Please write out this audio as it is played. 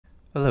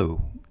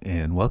Hello,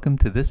 and welcome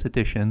to this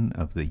edition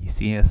of the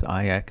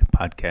CSIAC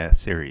podcast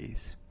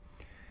series.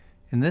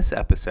 In this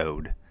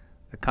episode,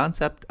 the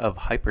concept of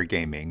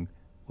hypergaming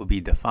will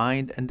be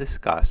defined and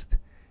discussed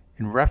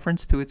in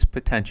reference to its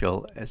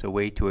potential as a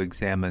way to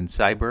examine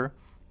cyber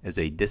as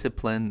a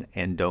discipline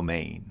and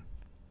domain.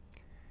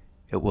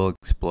 It will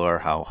explore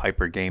how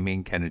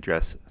hypergaming can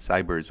address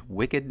cyber's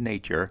wicked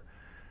nature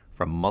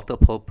from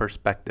multiple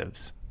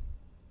perspectives.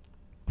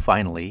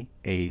 Finally,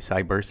 a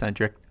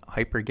cyber-centric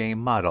hypergame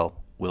model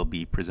will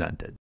be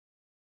presented.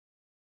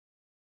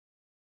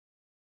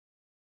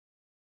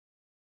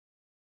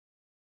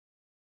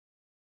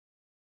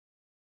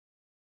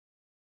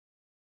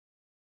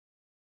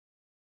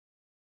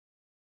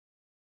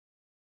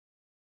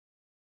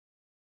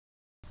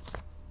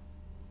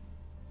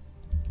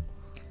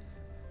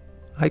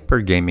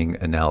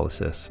 Hypergaming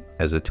analysis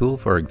as a tool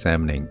for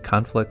examining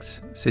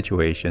conflicts,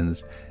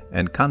 situations,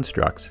 and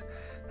constructs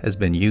has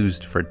been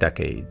used for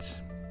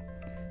decades.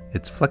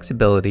 Its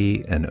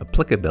flexibility and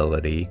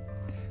applicability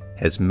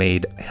has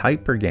made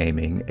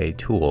hypergaming a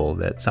tool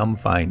that some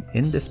find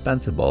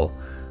indispensable,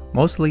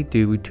 mostly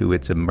due to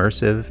its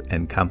immersive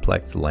and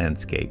complex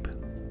landscape.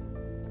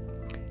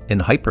 In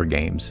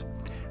hypergames,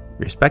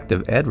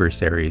 respective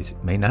adversaries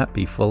may not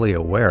be fully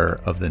aware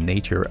of the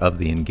nature of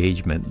the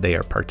engagement they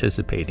are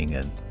participating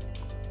in.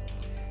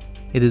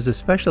 It is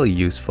especially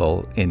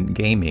useful in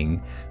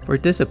gaming for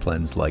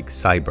disciplines like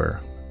cyber.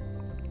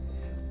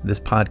 This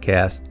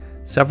podcast,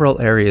 several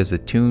areas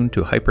attuned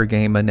to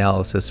hypergame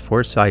analysis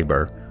for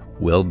cyber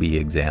will be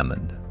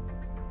examined.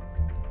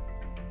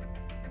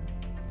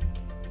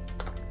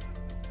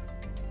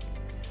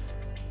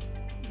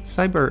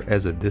 Cyber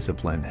as a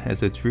discipline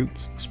has its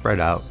roots spread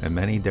out in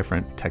many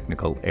different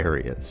technical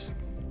areas.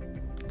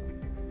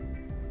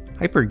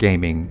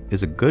 Hypergaming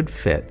is a good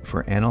fit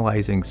for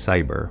analyzing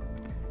cyber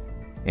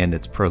and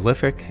its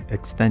prolific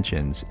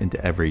extensions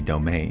into every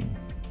domain.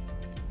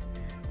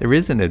 There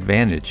is an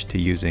advantage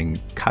to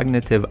using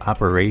cognitive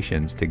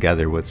operations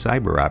together with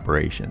cyber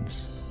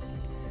operations.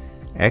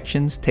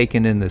 Actions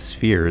taken in the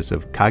spheres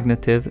of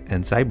cognitive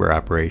and cyber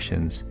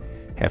operations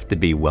have to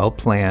be well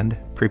planned,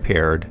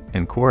 prepared,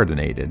 and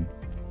coordinated.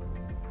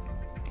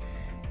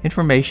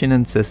 Information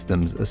and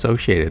systems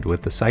associated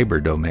with the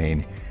cyber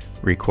domain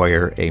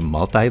require a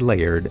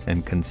multi-layered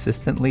and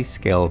consistently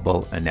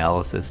scalable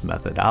analysis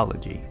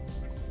methodology.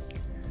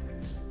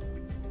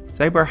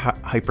 Cyber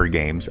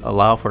hypergames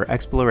allow for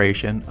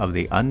exploration of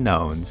the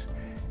unknowns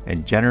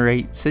and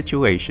generate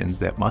situations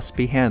that must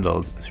be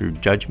handled through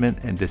judgment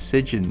and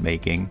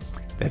decision-making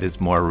that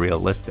is more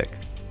realistic.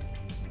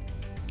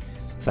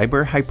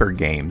 Cyber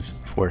hypergames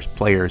force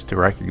players to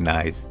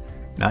recognize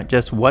not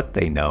just what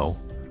they know,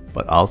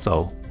 but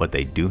also what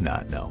they do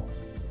not know.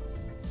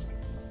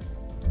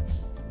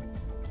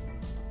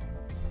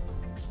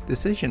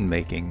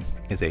 Decision-making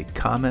is a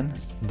common,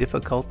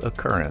 difficult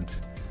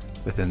occurrence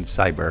within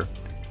cyber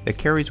that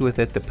carries with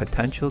it the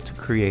potential to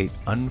create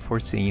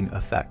unforeseen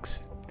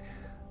effects.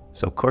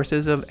 So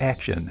courses of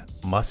action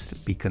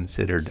must be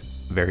considered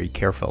very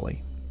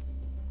carefully.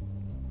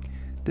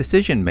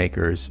 Decision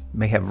makers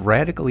may have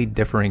radically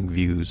differing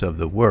views of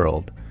the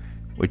world,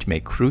 which may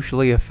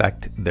crucially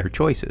affect their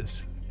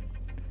choices.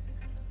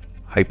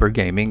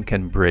 Hypergaming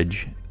can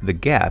bridge the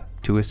gap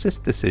to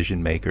assist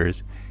decision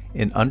makers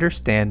in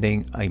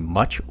understanding a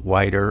much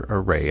wider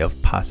array of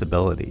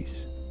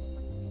possibilities.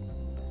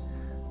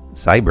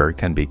 Cyber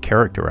can be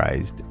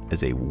characterized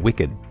as a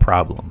wicked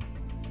problem.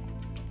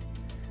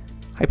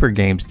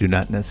 Hypergames do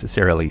not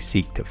necessarily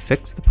seek to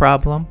fix the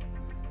problem,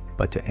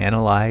 but to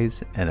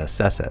analyze and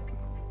assess it.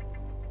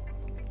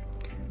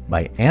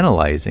 By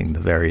analyzing the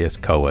various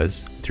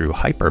COAs through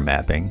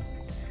hypermapping,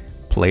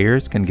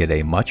 players can get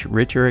a much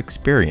richer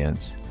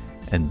experience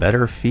and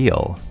better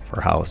feel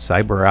for how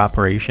cyber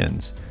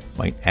operations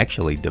might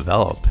actually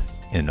develop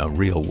in a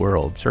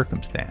real-world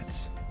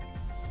circumstance.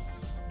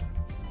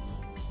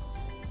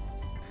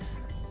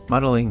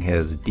 Modeling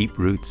has deep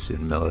roots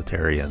in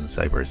military and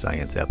cyber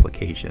science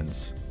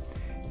applications.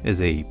 It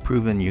is a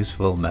proven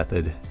useful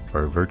method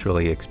for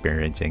virtually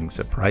experiencing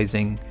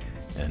surprising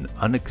and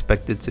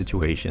unexpected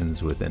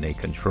situations within a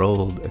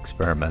controlled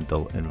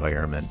experimental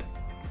environment,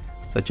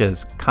 such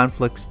as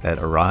conflicts that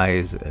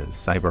arise as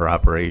cyber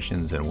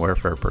operations and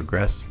warfare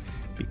progress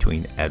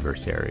between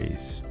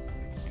adversaries.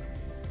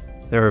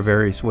 There are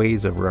various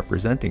ways of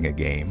representing a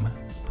game,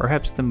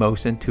 perhaps the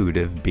most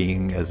intuitive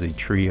being as a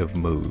tree of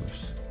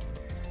moves.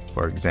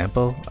 For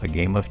example, a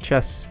game of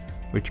chess,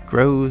 which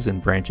grows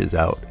and branches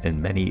out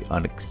in many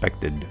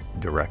unexpected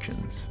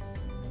directions.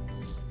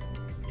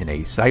 In a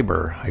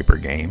cyber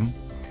hypergame,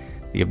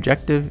 the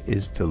objective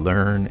is to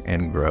learn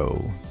and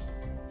grow.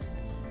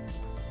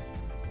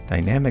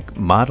 Dynamic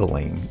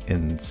modeling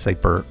in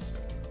cyber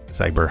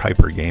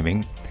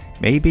hypergaming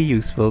may be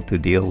useful to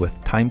deal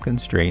with time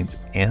constraints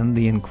and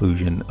the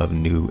inclusion of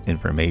new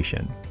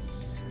information.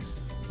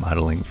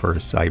 Modeling for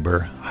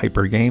cyber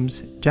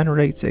hypergames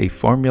generates a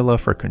formula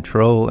for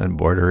control and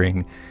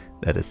bordering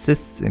that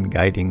assists in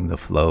guiding the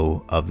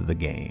flow of the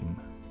game.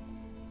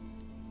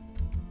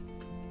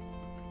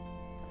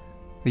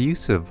 The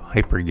use of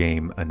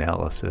hypergame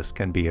analysis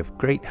can be of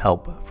great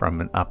help from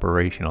an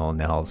operational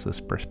analysis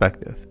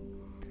perspective.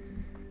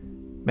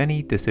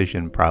 Many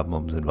decision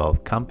problems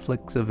involve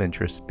conflicts of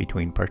interest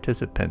between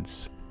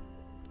participants.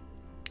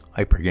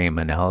 Hypergame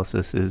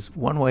analysis is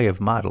one way of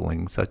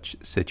modeling such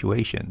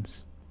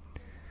situations.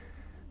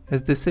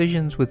 As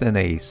decisions within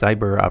a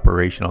cyber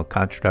operational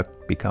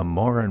construct become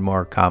more and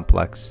more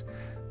complex,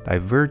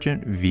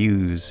 divergent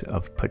views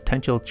of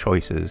potential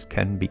choices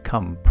can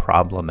become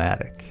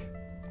problematic.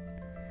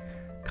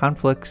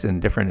 Conflicts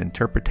and different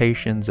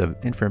interpretations of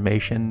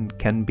information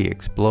can be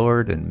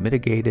explored and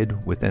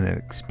mitigated within an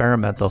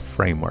experimental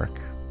framework.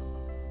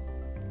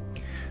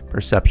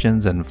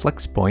 Perceptions and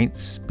flex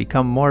points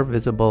become more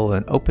visible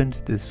and open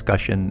to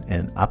discussion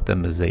and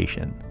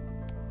optimization.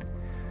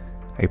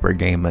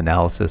 Hypergame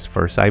analysis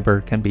for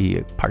cyber can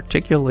be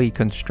particularly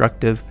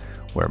constructive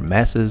where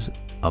massive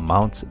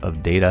amounts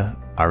of data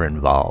are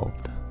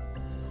involved.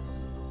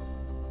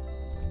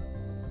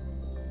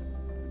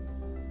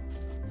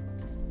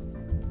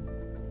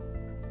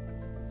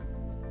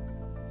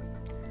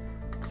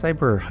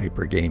 Cyber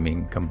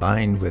hypergaming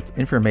combined with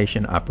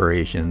information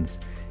operations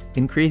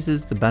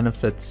increases the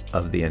benefits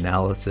of the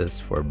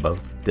analysis for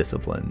both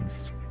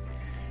disciplines.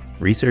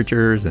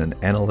 Researchers and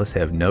analysts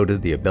have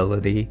noted the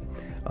ability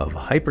of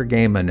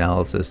hypergame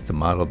analysis to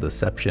model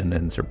deception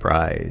and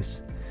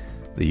surprise.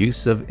 The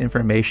use of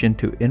information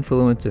to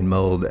influence and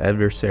mold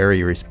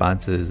adversary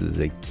responses is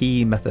a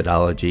key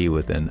methodology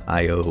within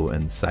IO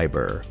and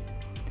cyber.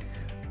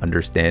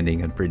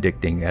 Understanding and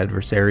predicting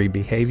adversary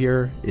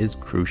behavior is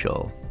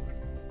crucial.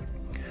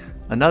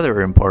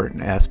 Another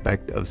important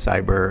aspect of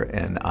cyber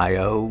and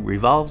IO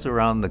revolves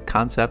around the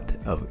concept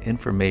of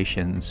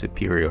information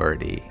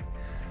superiority.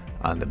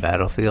 On the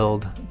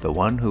battlefield, the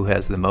one who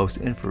has the most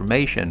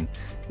information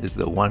is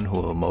the one who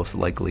will most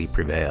likely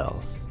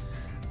prevail.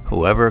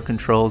 Whoever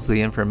controls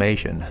the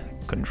information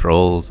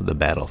controls the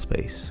battle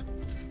space.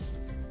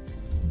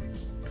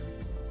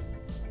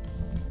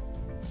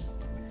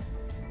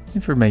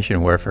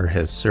 Information warfare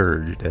has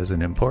surged as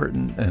an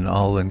important and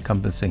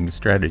all-encompassing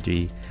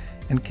strategy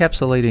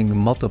encapsulating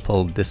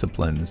multiple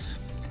disciplines,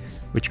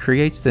 which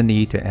creates the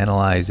need to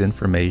analyze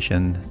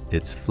information,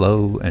 its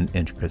flow, and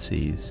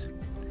intricacies.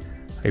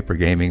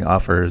 Hypergaming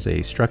offers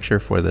a structure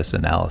for this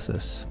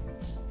analysis.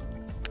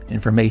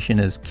 Information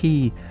is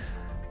key,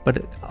 but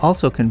it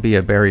also can be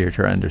a barrier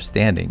to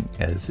understanding,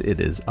 as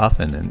it is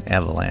often an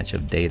avalanche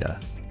of data.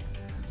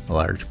 A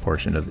large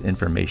portion of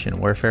information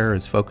warfare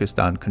is focused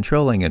on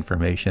controlling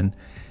information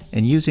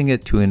and using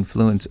it to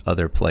influence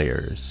other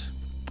players.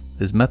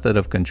 This method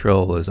of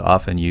control is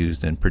often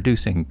used in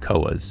producing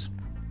COAs.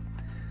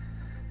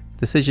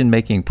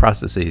 Decision-making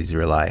processes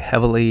rely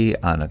heavily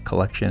on a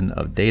collection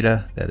of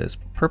data that is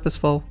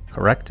purposeful,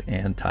 correct,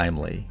 and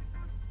timely.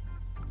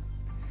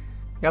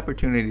 The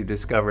opportunity to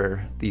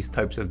discover these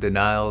types of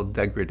denial,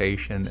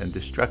 degradation, and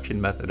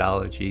destruction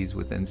methodologies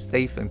within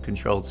safe and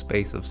controlled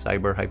space of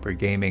cyber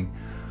hypergaming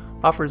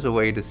offers a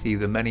way to see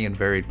the many and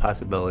varied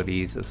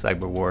possibilities a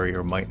cyber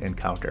warrior might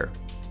encounter.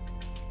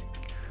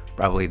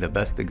 Probably the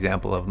best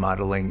example of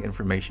modeling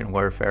information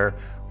warfare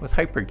with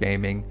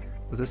hypergaming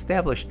was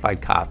established by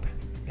Kopp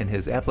in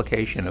his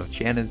application of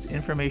Shannon's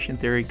information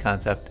theory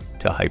concept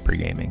to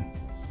hypergaming.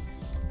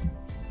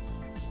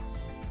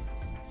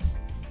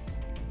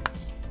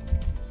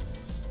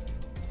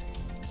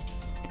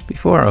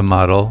 Before a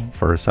model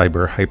for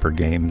cyber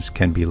hypergames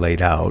can be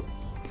laid out,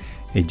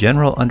 a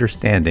general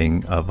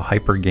understanding of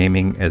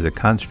hypergaming as a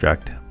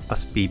construct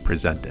must be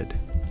presented.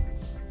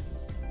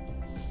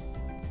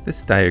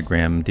 This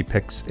diagram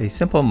depicts a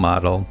simple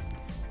model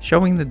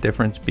showing the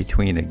difference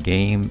between a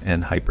game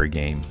and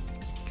hypergame.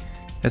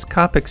 As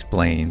Kopp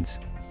explains,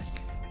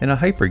 in a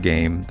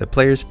hypergame, the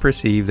players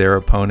perceive their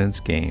opponent's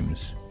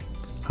games.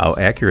 How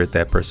accurate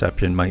that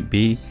perception might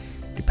be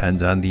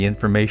depends on the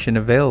information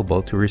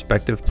available to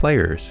respective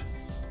players.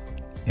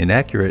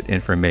 Inaccurate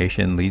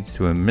information leads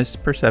to a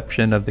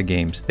misperception of the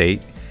game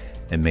state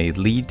and may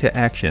lead to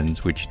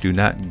actions which do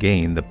not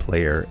gain the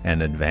player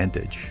an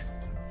advantage.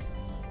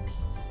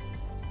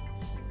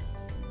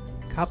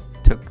 Kopp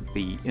took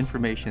the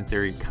information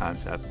theory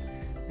concept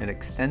and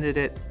extended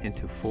it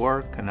into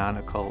 4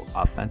 canonical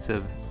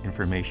offensive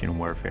information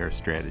warfare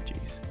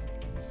strategies.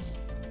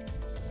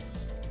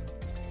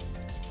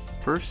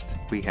 First,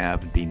 we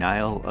have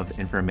denial of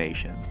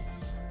information,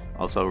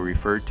 also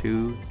referred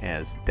to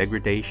as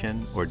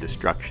degradation or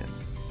destruction.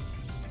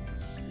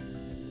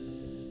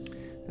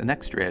 The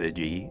next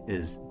strategy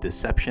is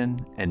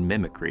deception and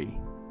mimicry.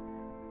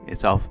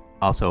 It's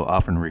also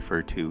often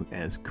referred to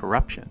as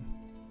corruption.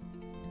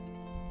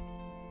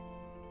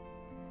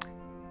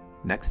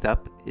 Next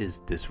up is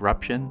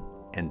disruption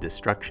and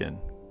destruction.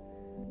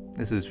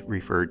 This is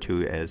referred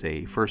to as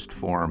a first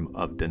form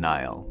of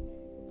denial.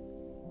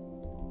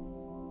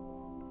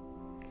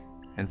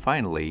 And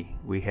finally,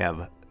 we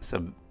have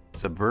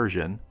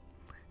subversion,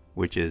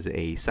 which is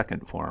a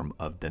second form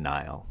of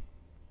denial.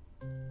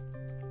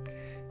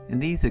 In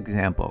these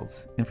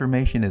examples,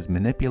 information is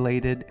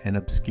manipulated and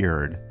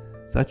obscured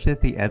such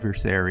that the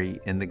adversary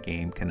in the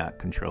game cannot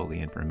control the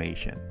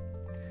information.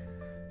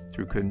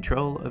 Through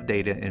control of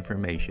data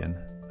information,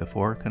 the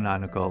 4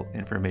 canonical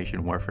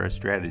information warfare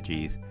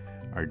strategies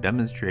are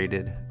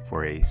demonstrated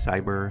for a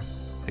cyber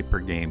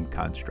hypergame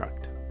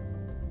construct.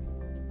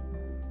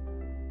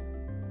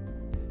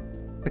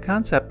 The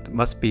concept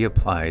must be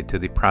applied to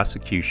the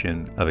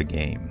prosecution of a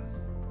game.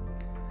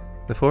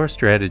 The 4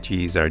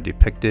 strategies are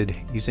depicted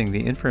using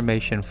the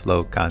information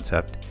flow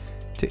concept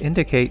to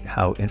indicate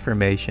how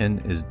information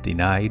is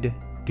denied,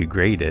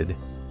 degraded,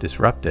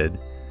 disrupted,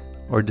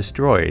 or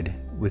destroyed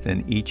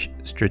within each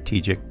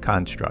strategic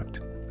construct.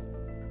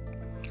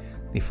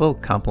 The full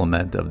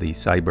complement of the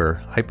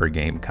cyber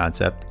hypergame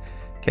concept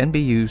can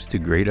be used to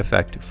great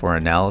effect for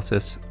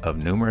analysis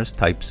of numerous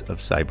types of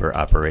cyber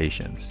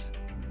operations.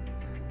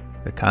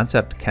 The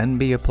concept can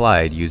be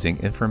applied using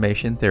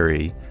information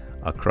theory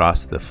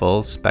across the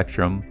full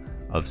spectrum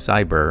of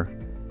cyber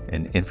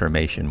and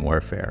information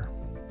warfare.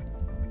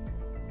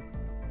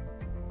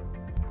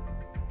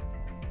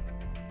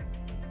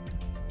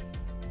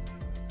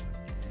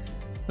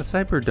 The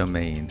cyber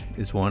domain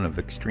is one of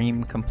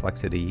extreme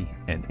complexity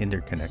and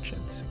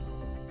interconnections.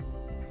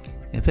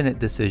 Infinite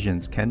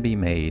decisions can be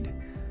made,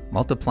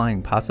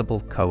 multiplying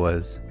possible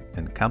COAs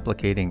and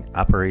complicating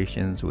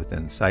operations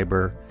within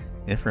cyber,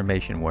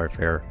 information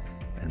warfare,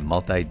 and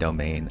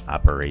multi-domain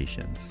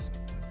operations.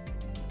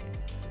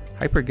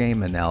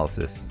 Hypergame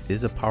analysis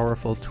is a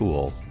powerful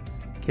tool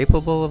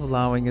capable of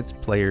allowing its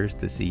players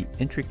to see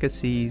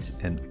intricacies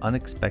and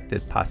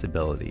unexpected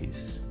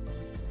possibilities.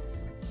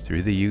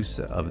 Through the use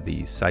of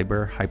the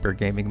cyber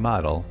hypergaming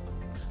model,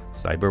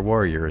 cyber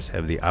warriors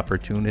have the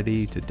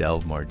opportunity to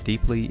delve more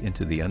deeply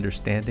into the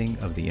understanding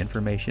of the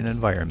information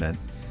environment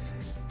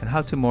and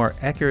how to more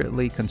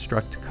accurately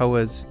construct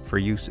COAs for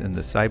use in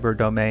the cyber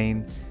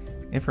domain,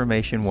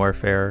 information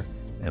warfare,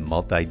 and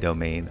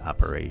multi-domain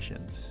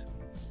operations.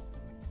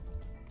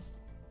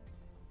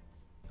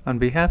 On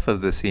behalf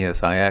of the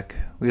CSIAC,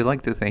 we'd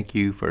like to thank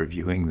you for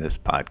viewing this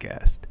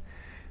podcast.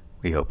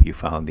 We hope you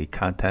found the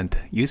content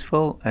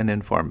useful and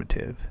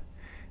informative.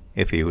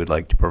 If you would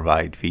like to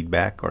provide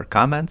feedback or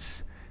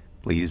comments,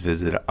 please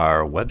visit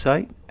our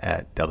website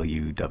at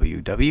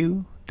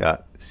www.csiac.org,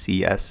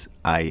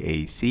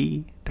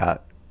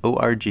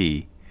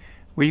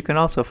 where you can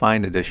also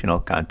find additional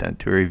content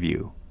to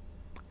review.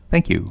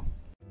 Thank you.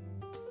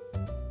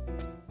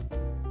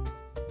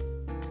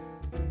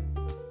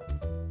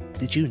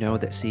 Did you know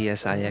that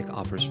CSIAC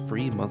offers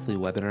free monthly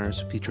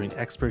webinars featuring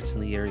experts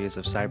in the areas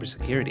of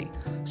cybersecurity,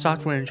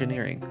 software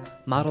engineering,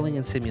 modeling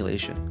and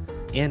simulation,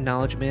 and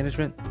knowledge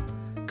management?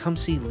 Come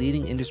see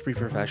leading industry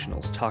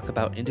professionals talk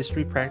about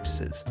industry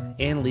practices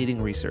and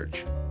leading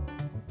research.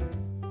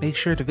 Make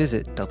sure to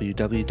visit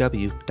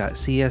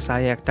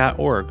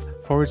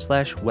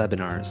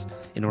www.csiac.org/webinars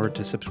in order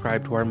to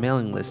subscribe to our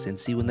mailing list and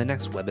see when the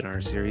next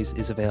webinar series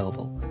is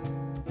available.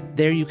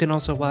 There you can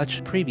also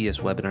watch previous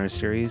webinar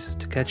series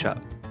to catch up.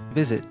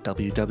 Visit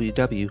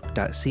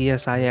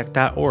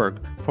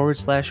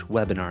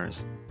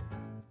www.csiac.org/webinars.